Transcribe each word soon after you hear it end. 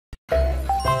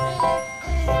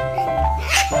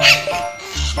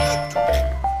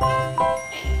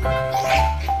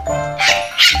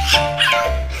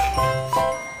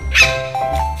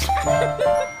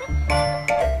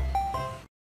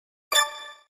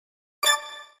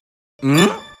Ready,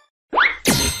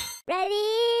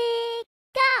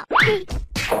 go!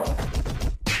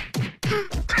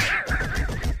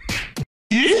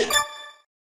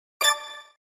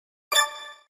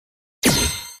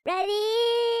 Ready,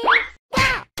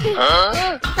 go!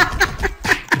 Huh?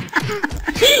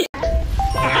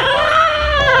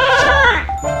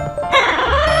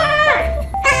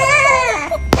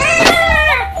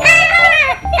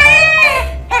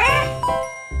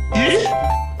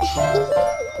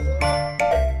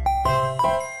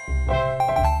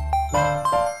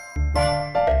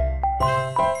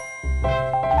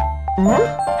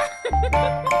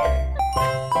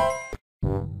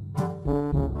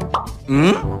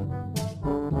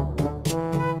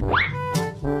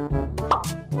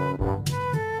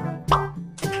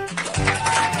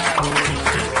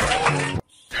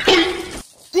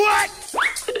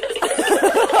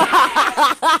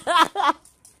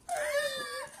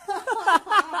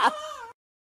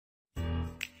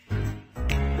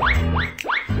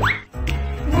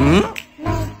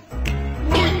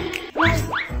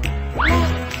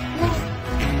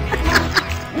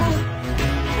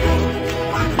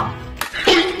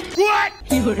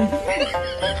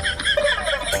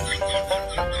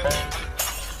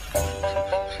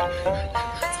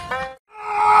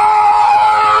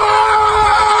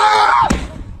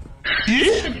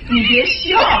你别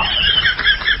笑。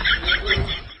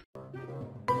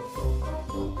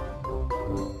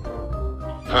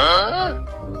Huh?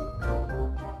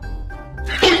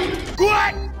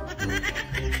 What?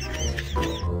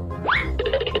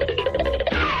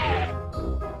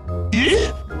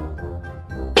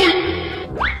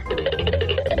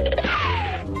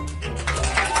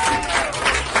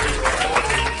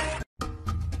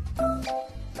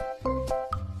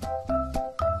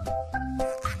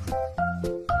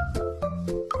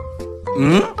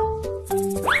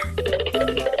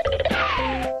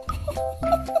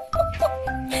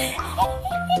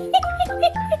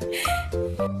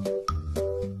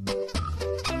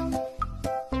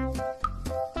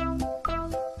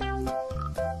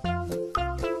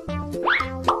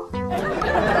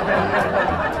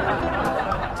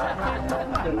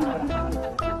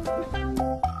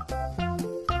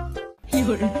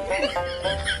有人。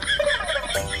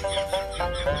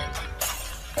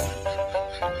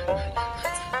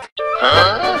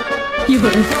有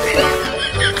人。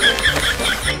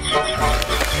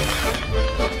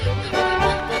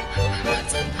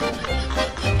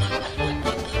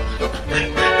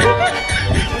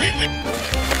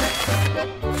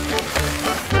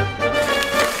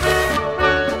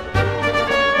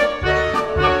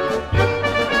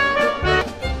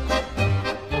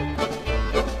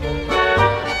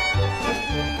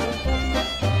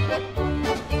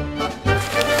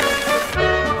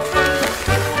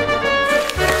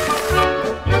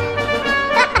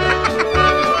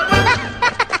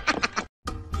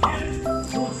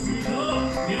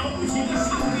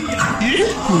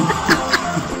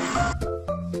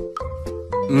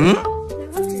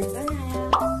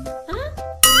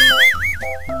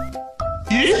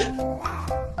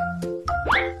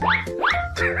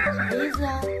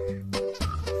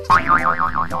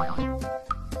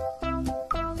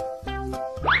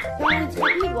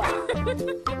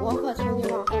我可从今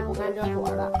往后不干这活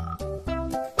了。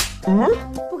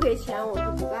不给钱我是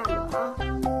不干的啊！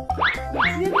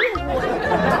你绝对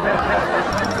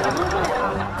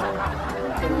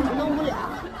给我弄不了。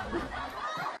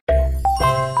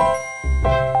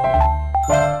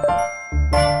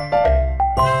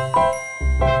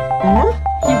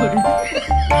有人。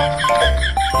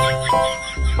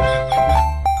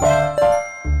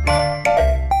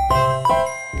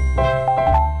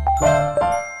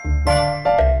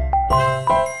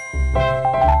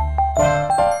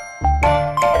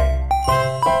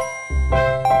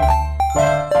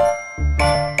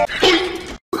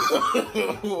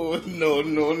Oh, no,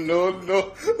 no, no, no.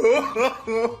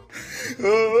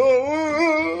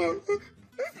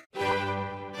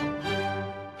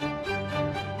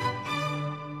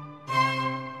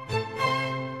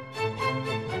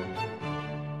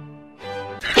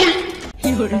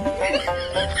有人。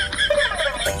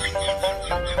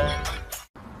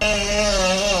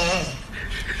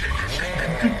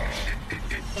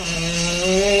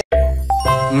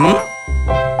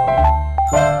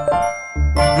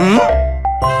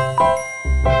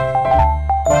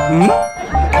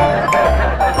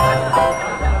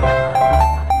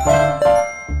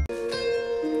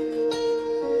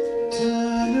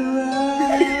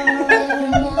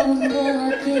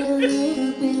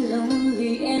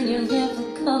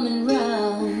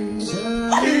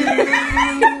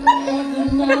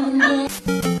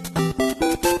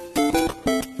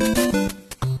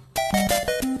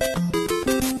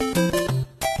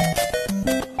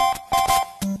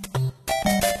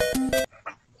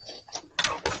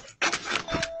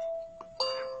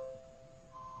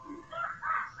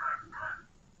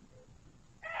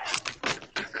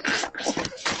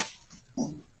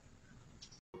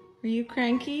Are you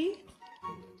cranky?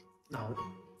 No,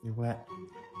 you're wet.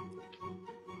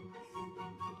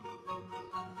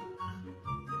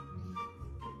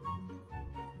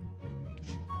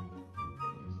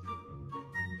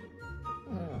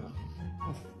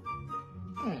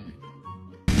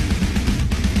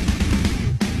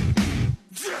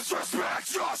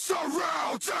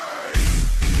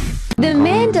 The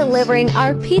man delivering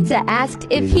our pizza asked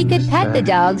if he could pet the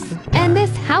dogs, and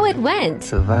this how it went.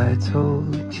 Have I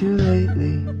told you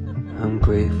lately I'm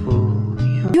grateful?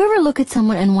 Do you ever look at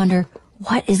someone and wonder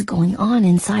what is going on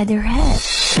inside their head?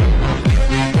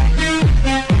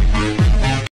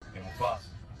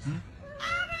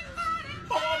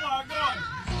 Oh my God!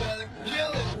 You better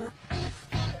kill it!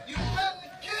 You better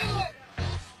kill it!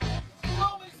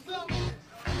 Throw me something!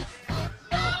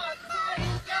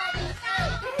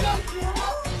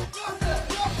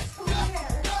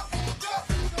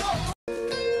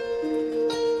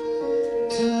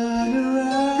 Turn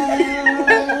around,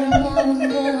 and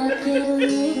then I get a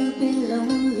little bit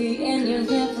lonely, and you're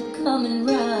never coming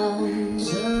round.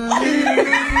 Turn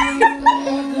around,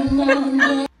 every now and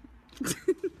then.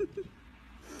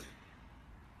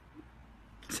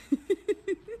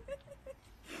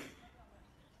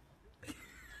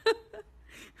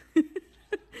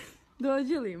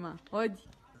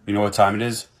 You know what time it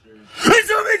is? It's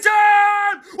movie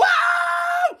time! Woo!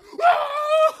 Woo!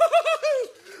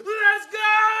 Let's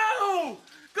go!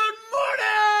 Good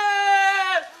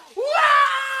morning!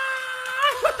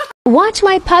 Woo! Watch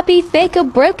my puppy fake a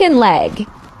broken leg.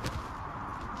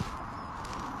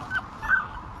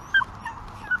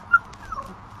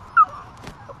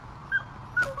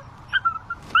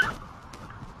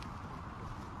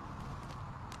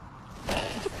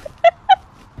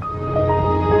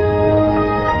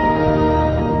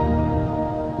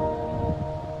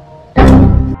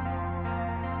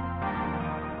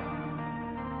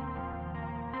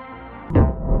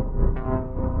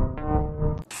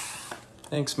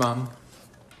 Thanks, Mom.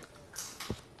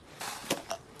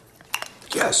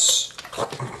 Yes!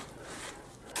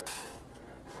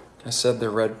 I said the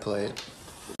red plate.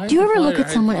 Do you ever look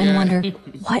at someone and wonder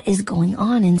what is going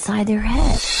on inside their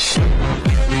head?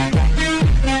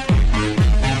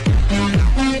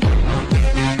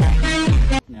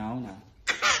 No.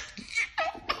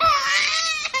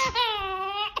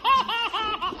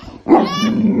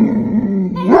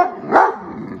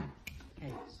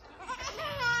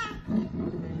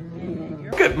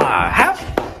 Look at my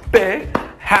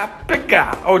happy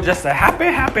guy. Oh, just a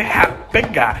happy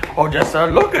guy. Oh, just a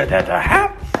look at that the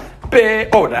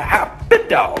happy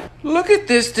dog. Look at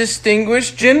this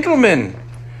distinguished gentleman.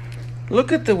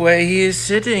 Look at the way he is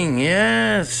sitting.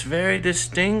 Yes, very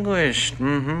distinguished.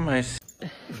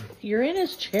 You're in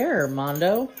his chair,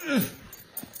 Mondo.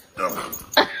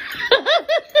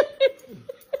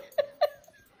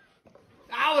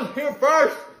 I was here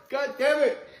first! God damn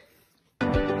it!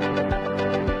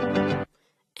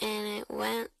 And it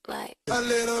went like A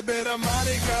little bit of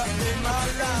Monica in my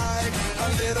life, a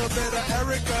little bit of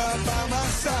Erica by my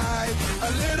side,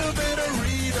 a little bit of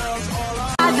Rita's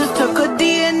all I just took a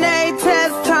DNA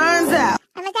test, turns out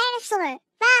I'm a dinosaur.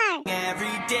 Bye.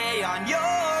 every day on your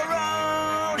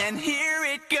own, and here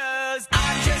it goes.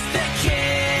 I'm just a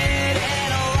kid,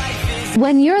 and life is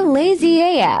When you're lazy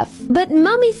AF, but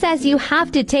mommy says you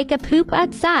have to take a poop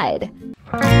outside.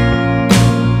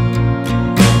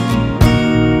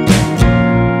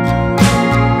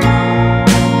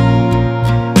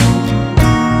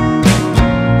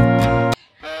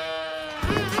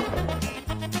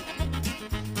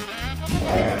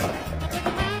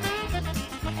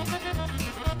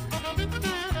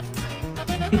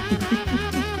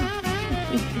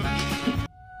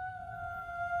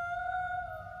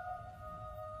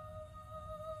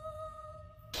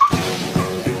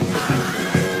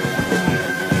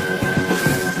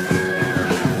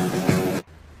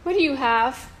 What do you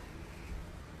have?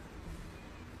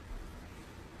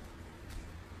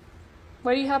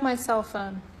 Why do you have my cell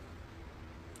phone?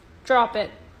 Drop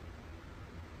it.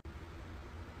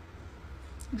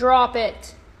 Drop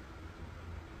it.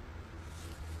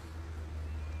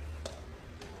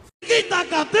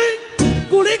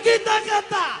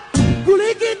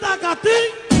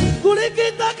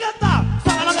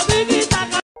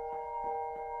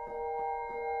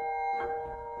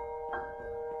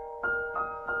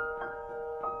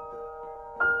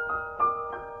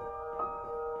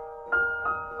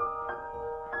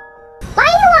 Why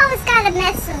you always gotta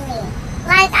mess with me?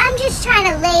 Like, I'm just trying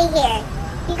to lay here.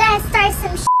 You gotta start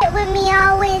some shit with me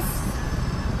always.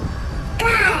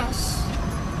 Gosh.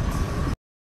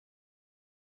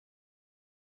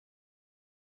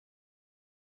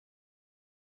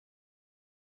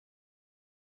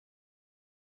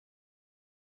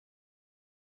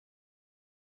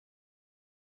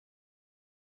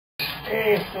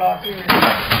 Hey, Floppy.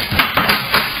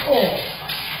 Oh.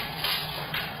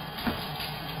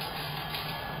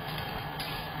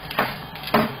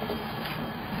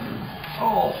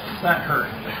 Oh, that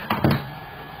hurt.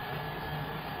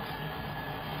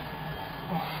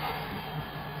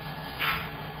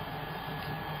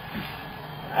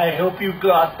 I hope you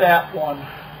got that one. I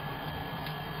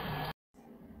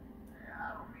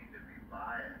don't mean to be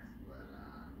biased, but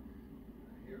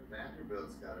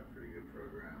Vanderbilt's got a pretty good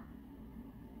program.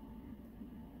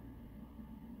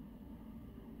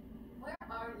 Where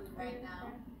are we right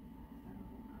now?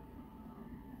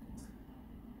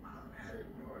 I'm headed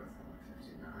north on the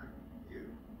 59. You?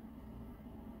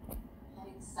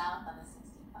 Heading south on the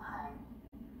 65.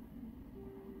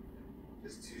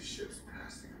 Just two ships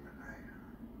passing in the night.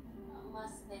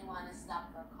 Unless they want to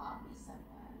stop for coffee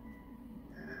somewhere.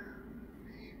 And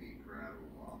maybe grab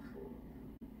a waffle.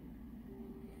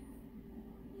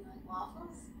 You like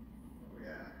waffles? Oh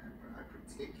yeah, I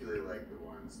particularly like the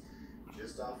ones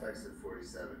just off exit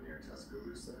 47 near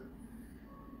Tuscaloosa,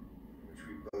 which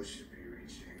we both should be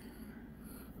reaching.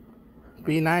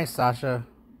 Be nice, Sasha.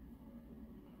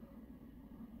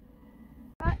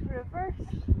 Back, reverse,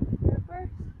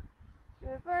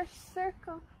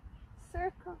 circle,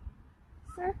 circle,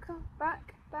 circle,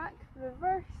 back,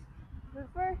 reverse,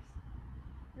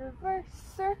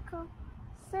 circle,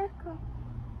 circle,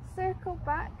 circle,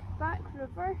 back,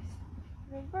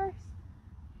 reverse,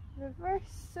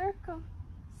 circle,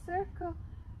 circle,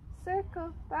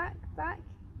 circle, back,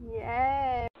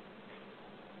 yeah.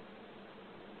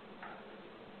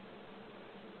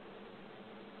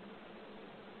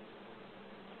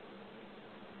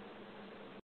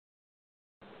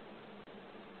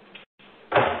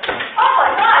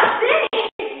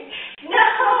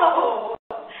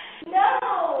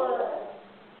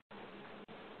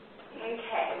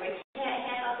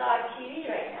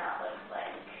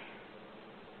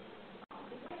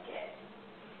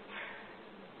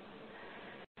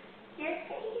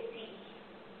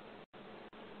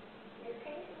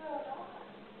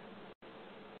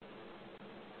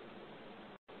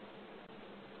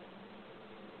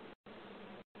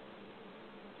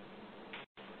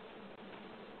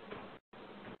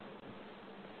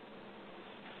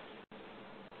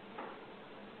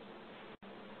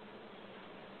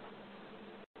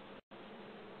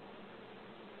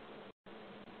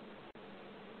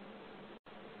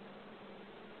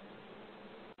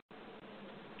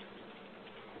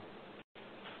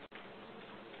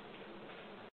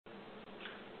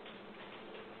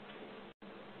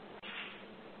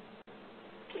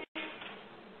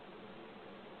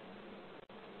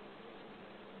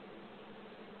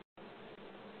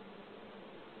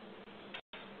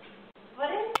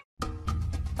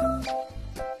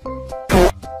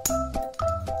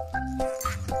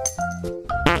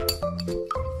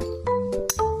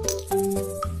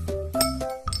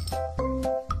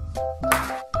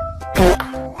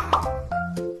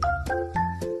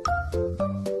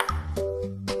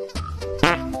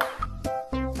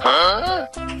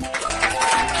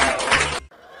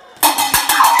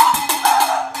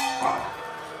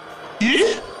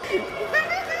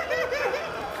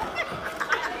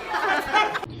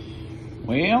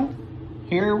 Well,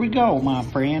 here we go, my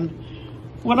friend.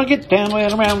 When I get down,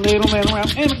 right around, little right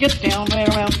around, and I get down, right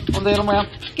around, a little around,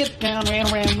 get down,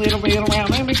 right around, little right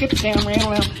around, and I get down, right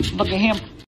around. Look at him.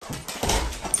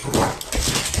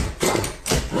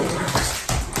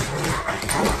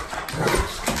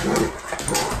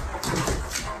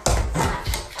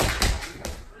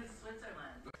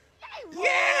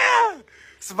 Yeah!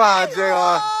 Smile,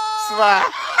 JR. Smile.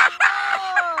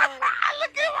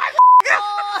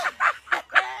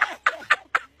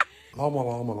 Llama,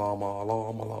 llama, llama,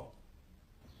 llama, llama.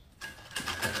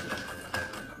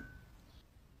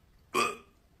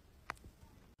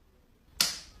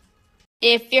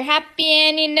 If you're happy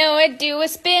and you know it, do a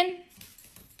spin.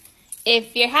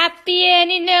 If you're happy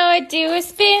and you know it, do a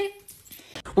spin.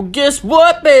 Well, guess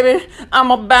what, baby?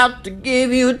 I'm about to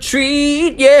give you a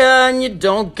treat, yeah, and you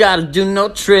don't gotta do no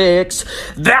tricks.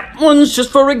 That one's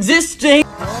just for existing.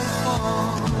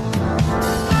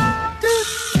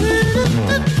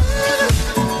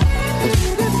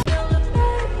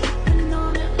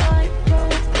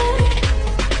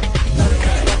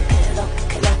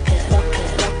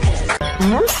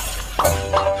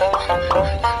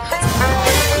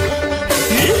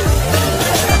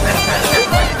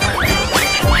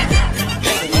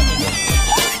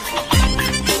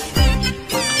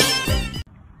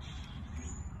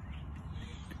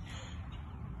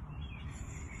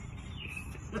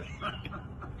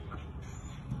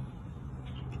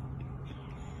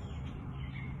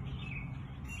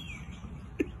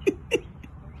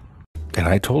 And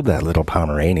I told that little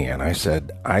Pomeranian, I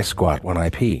said, I squat when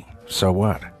I pee. So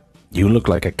what? You look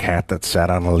like a cat that sat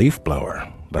on a leaf blower,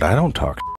 but I don't talk